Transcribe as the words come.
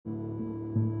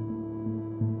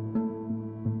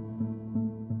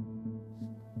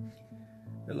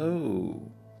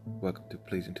welcome to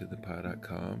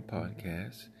PleasingToThePod.com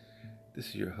podcast. This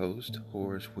is your host,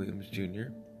 Horace Williams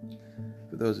Jr.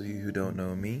 For those of you who don't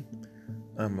know me,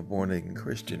 I'm a born-again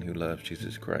Christian who loves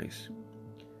Jesus Christ.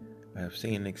 I have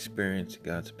seen and experienced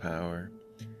God's power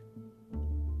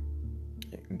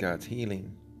and God's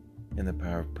healing and the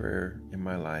power of prayer in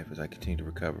my life as I continue to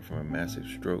recover from a massive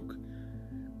stroke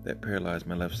that paralyzed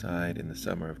my left side in the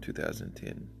summer of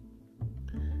 2010.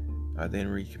 I then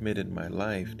recommitted my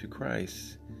life to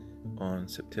Christ on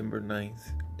September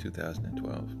 9th,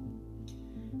 2012.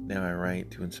 Now I write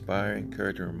to inspire,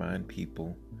 encourage, and remind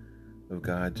people of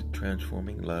God's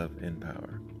transforming love and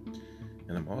power.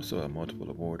 And I'm also a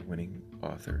multiple award-winning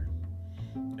author.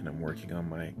 And I'm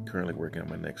currently working on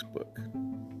my next book.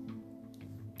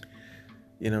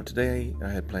 Today I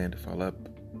had planned to follow up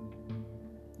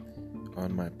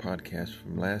on my podcast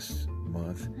from last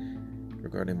month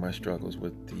regarding my struggles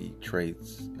with the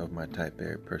traits of my type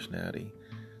A personality,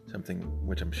 something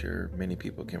which I'm sure many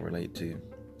people can relate to.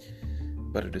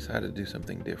 But I decided to do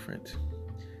something different.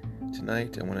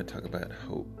 Tonight I want to talk about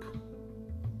hope.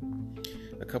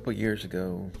 A couple years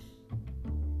ago,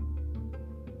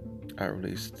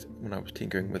 when I was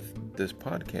tinkering with this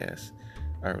podcast,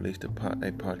 I released a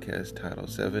podcast titled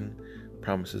 7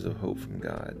 Promises of Hope from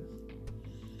God.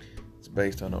 It's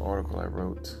based on an article I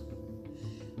wrote.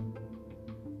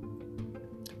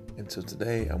 And so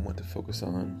today I want to focus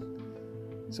on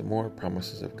some more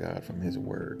promises of God from His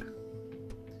Word.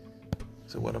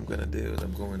 So what I'm going to do is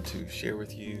I'm going to share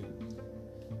with you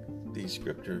these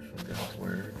scriptures from God's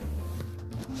Word.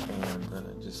 And I'm going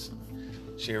to just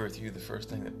share with you the first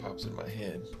thing that pops in my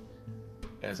head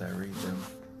as I read them.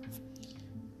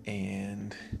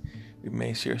 And we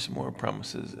may share some more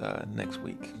promises next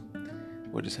week.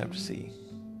 We'll just have to see.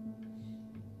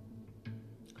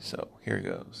 So here it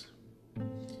goes.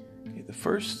 Okay, the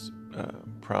first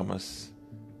promise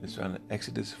is found in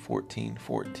Exodus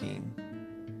 14:14.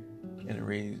 And it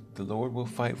reads, "The Lord will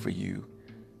fight for you.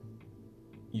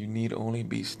 You need only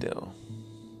be still."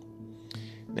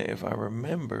 Now, if I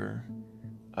remember,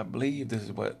 I believe this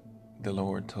is what the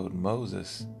Lord told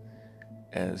Moses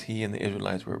as he and the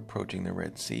Israelites were approaching the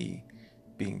Red Sea,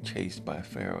 being chased by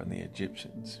Pharaoh and the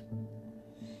Egyptians.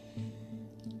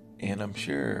 And I'm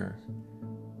sure,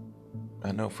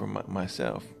 I know for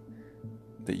myself,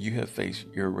 that you have faced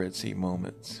your Red Sea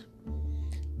moments.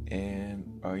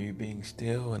 And are you being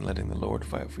still and letting the Lord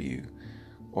fight for you?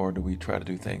 Or do we try to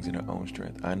do things in our own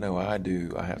strength? I know I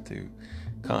do. I have to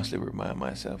constantly remind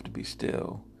myself to be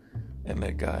still and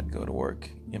let God go to work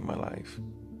in my life.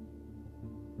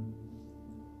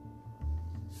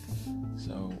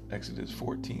 So, Exodus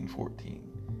 14:14.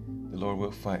 The Lord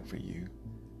will fight for you.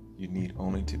 You need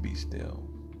only to be still.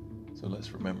 So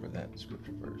let's remember that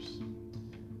scripture verse.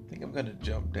 I think I'm going to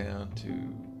jump down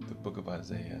to the book of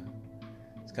Isaiah.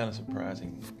 It's kind of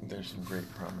surprising. There's some great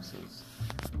promises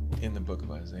in the book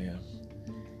of Isaiah.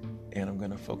 And I'm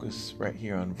going to focus right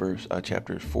here on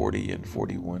chapters 40 and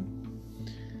 41.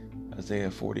 Isaiah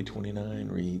 40:29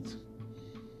 reads,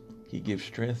 "He gives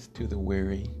strength to the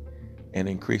weary and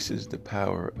increases the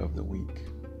power of the weak."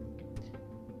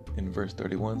 And verse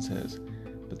 31 says,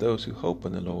 "But those who hope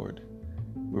in the Lord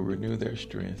will renew their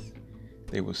strength.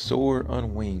 They will soar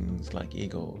on wings like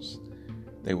eagles.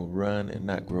 They will run and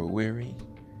not grow weary.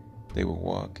 They will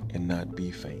walk and not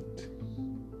be faint."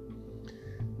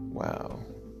 Wow.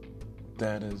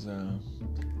 That is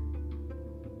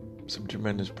some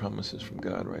tremendous promises from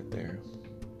God right there.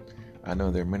 I know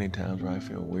there are many times where I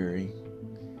feel weary,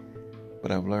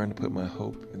 but I've learned to put my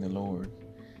hope in the Lord.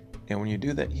 And when you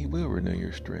do that, He will renew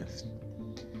your strength.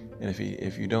 And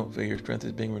if you don't feel your strength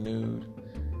is being renewed,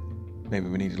 maybe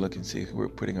we need to look and see who we're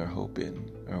putting our hope in.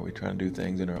 Are we trying to do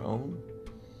things in our own?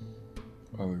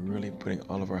 Or are we really putting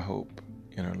all of our hope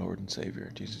in our Lord and Savior,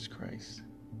 Jesus Christ?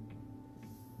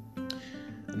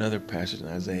 Another passage in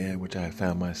Isaiah, which I have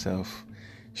found myself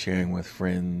sharing with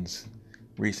friends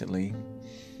recently,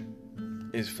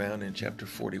 is found in chapter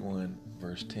 41,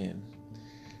 verse 10.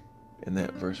 And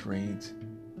that verse reads,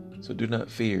 "So do not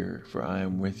fear, for I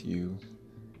am with you.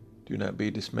 Do not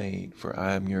be dismayed, for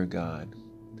I am your God.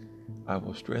 I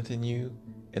will strengthen you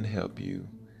and help you.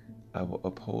 I will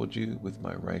uphold you with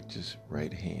my righteous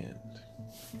right hand."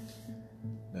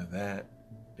 Now that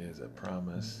is a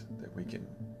promise that we can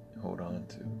hold on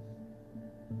to.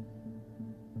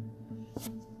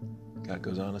 God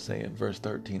goes on to say in verse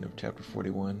 13 of chapter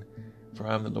 41, "For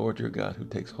I am the Lord your God who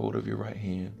takes hold of your right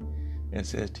hand and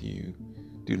says to you,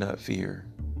 do not fear,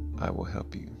 I will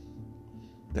help you."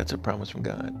 That's a promise from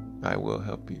God. I will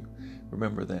help you.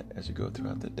 Remember that as you go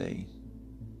throughout the day.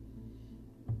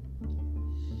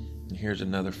 here's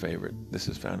another favorite. This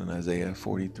is found in Isaiah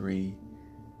 43,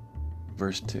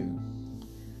 verse 2.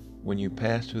 When you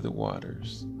pass through the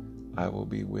waters, I will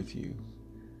be with you.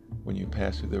 When you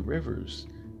pass through the rivers,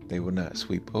 they will not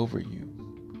sweep over you.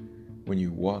 When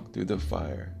you walk through the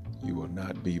fire, you will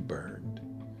not be burned.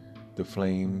 The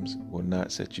flames will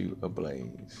not set you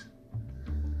ablaze.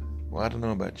 Well, I don't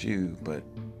know about you, but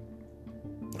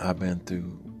I've been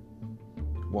through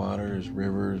waters,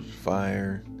 rivers,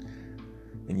 fire,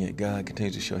 and yet God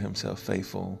continues to show himself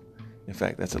faithful. In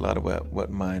fact, that's a lot of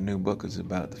what my new book is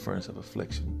about, The Furnace of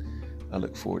Affliction. I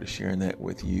look forward to sharing that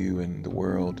with you and the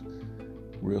world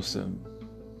real soon.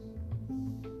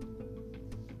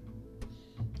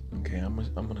 Okay, I'm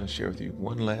going to share with you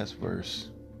one last verse.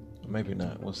 Maybe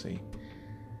not. We'll see.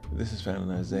 This is found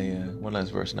in Isaiah. One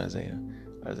last verse in Isaiah.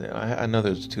 I know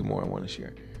there's two more I want to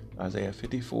share. Isaiah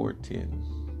 54:10.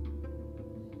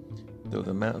 Though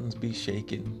the mountains be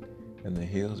shaken and the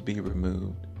hills be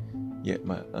removed, yet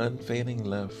my unfailing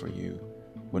love for you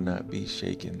will not be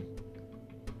shaken,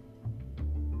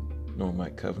 nor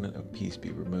my covenant of peace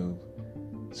be removed,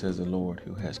 says the Lord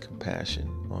who has compassion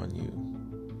on you.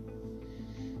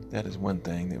 That is one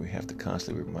thing that we have to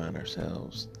constantly remind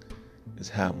ourselves, is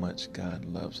how much God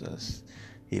loves us.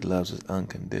 He loves us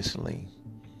unconditionally.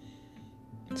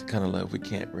 It's the kind of love we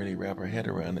can't really wrap our head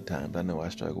around at times. I know I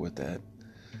struggle with that,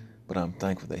 but I'm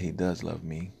thankful that he does love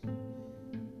me.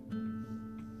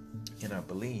 And I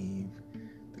believe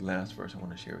the last verse I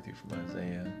want to share with you from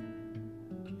Isaiah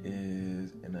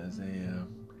is in Isaiah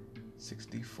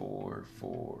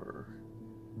 64:4,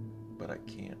 but I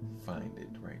can't find it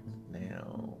right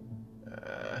now.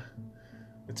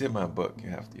 It's in my book.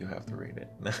 You'll have to read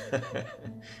it.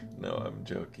 No, I'm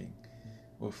joking.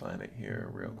 We'll find it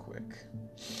here real quick.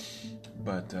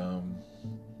 But I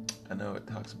know it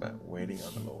talks about waiting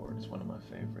on the Lord. It's one of my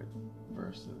favorite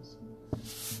verses.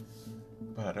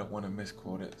 But I don't want to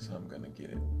misquote it, so I'm going to get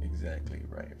it exactly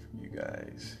right for you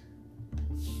guys.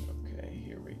 Okay,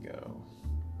 here we go.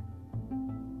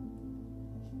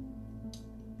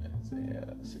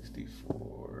 Isaiah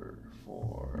 64:4.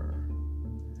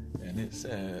 And it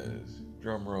says,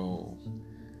 drum roll,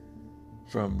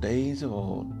 from days of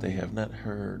old they have not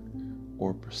heard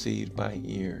or perceived by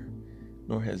ear,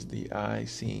 nor has the eye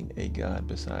seen a God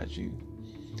besides you,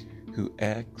 who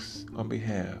acts on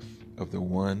behalf of the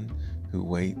one who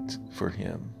waits for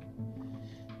him.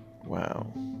 Wow.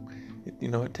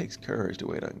 It takes courage to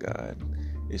wait on God.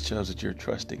 It shows that you're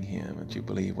trusting him and you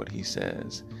believe what he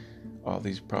says. All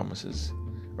these promises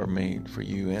are made for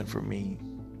you and for me.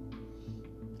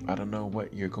 I don't know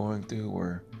what you're going through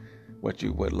or what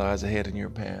lies ahead in your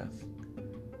path,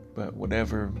 but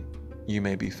whatever you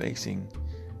may be facing,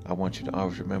 I want you to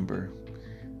always remember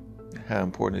how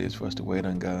important it is for us to wait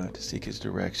on God, to seek his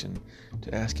direction,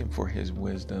 to ask him for his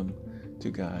wisdom to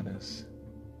guide us.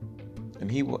 And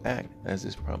he will act, as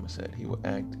this promise said, he will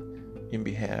act in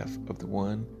behalf of the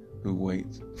one who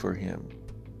waits for him.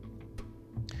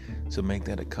 So make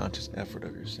that a conscious effort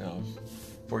of yourself,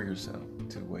 for yourself,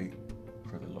 to wait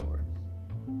for the Lord.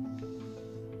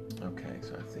 Okay,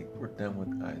 so I think we're done with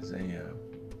Isaiah,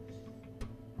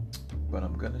 but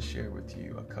I'm going to share with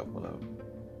you a couple of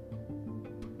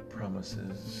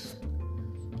promises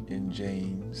in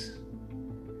James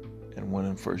and one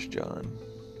in 1 John,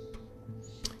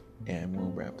 and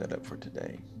we'll wrap that up for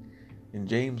today. In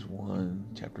James 1,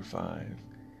 chapter 5,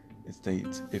 it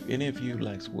states, if any of you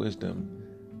lacks wisdom,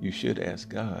 you should ask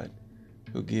God,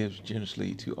 who gives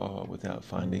generously to all without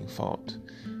finding fault,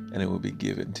 and it will be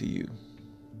given to you.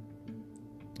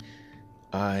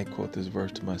 I quote this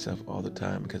verse to myself all the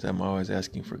time because I'm always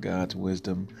asking for God's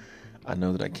wisdom. I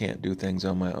know that I can't do things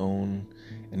on my own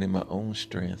and in my own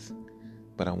strength,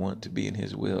 but I want to be in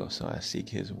his will, so I seek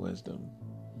his wisdom.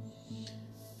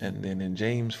 And then in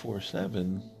James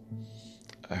 4:7,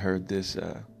 I heard this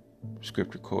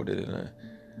scripture quoted in a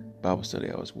Bible study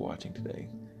I was watching today.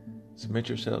 Submit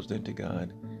yourselves then to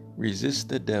God. Resist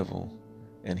the devil,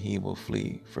 and he will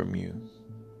flee from you.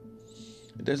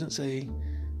 It doesn't say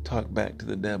talk back to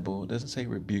the devil. It doesn't say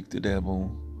rebuke the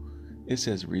devil. It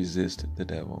says resist the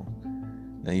devil.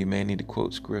 Now you may need to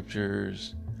quote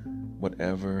scriptures,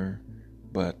 whatever,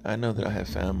 but I know that I have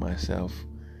found myself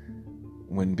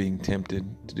when being tempted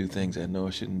to do things I know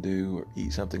I shouldn't do or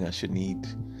eat something I shouldn't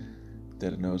eat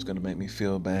that I know is going to make me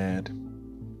feel bad,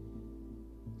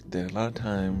 that a lot of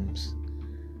times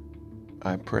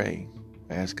I pray,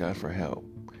 I ask God for help,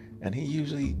 and he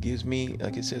usually gives me,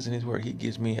 like it says in his word, he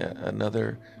gives me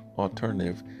another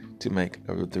alternative to make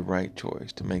the right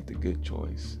choice, to make the good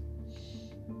choice.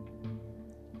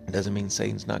 It doesn't mean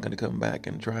Satan's not going to come back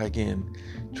and try again.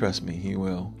 Trust me, he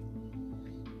will.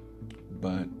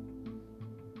 But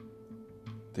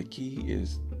The key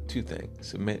is two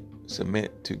things.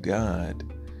 Submit to God,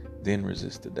 then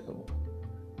resist the devil,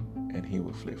 and he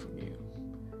will flee from you.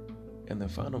 And the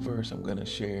final verse I'm going to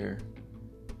share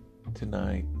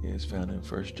tonight is found in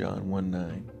 1 John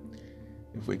 1:9.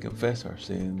 If we confess our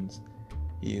sins,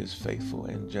 he is faithful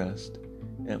and just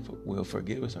and will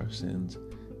forgive us our sins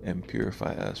and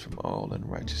purify us from all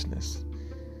unrighteousness.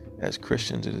 As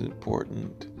Christians, it is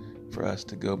important for us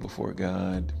to go before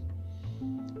God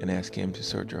and ask him to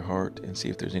search our heart and see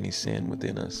if there's any sin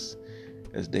within us,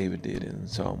 as David did in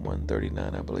Psalm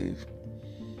 139, I believe,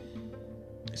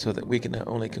 so that we can not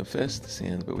only confess the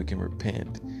sins, but we can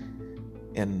repent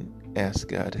and ask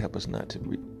God to help us not to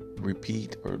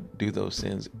repeat or do those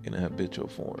sins in a habitual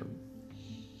form.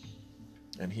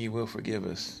 And he will forgive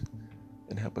us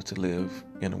and help us to live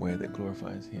in a way that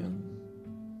glorifies him.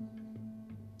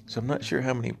 So I'm not sure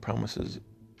how many promises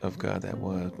of God that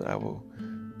was, but I will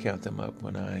count them up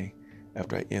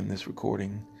after I end this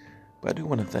recording. But I do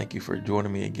want to thank you for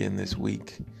joining me again this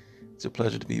week. It's a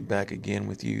pleasure to be back again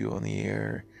with you on the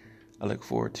air. I look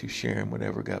forward to sharing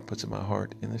whatever God puts in my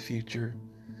heart in the future.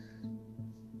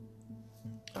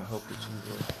 I hope that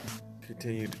you will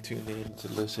continue to tune in to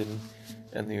listen,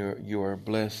 and you are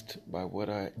blessed by what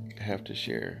I have to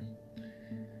share.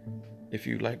 If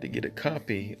you'd like to get a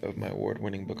copy of my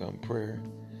award-winning book on prayer,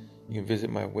 you can visit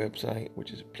my website,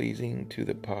 which is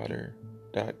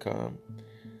pleasingtothepotter.com,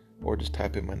 or just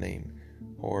type in my name,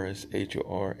 Horace,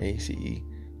 Horace,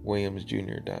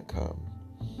 WilliamsJr.com.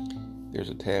 There's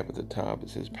a tab at the top that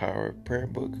says Power of Prayer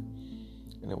Book,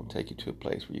 and it will take you to a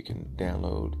place where you can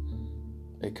download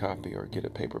a copy or get a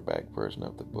paperback version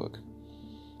of the book.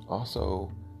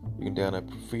 Also, you can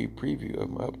download a free preview of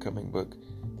my upcoming book,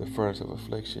 The Furnace of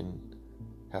Affliction,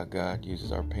 How God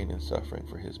Uses Our Pain and Suffering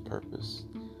for His Purpose,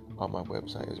 on my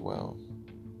website as well.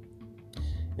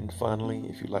 And finally,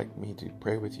 if you'd like me to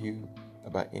pray with you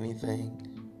about anything,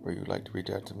 or you'd like to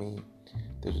reach out to me,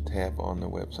 there's a tab on the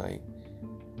website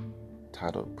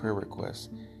titled Prayer Requests.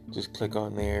 Just click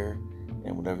on there,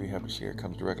 and whatever you have to share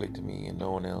comes directly to me and no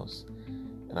one else.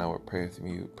 And I will pray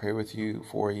with you,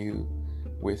 for you,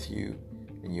 with you,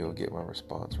 and you'll get my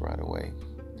response right away.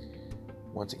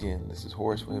 Once again, this is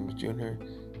Horace Williams Jr.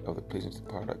 of the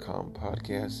PleasingToThePotter.com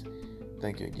podcast.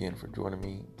 Thank you again for joining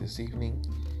me this evening.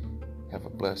 Have a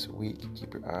blessed week.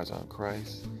 Keep your eyes on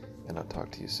Christ, and I'll talk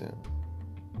to you soon.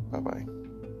 Bye-bye.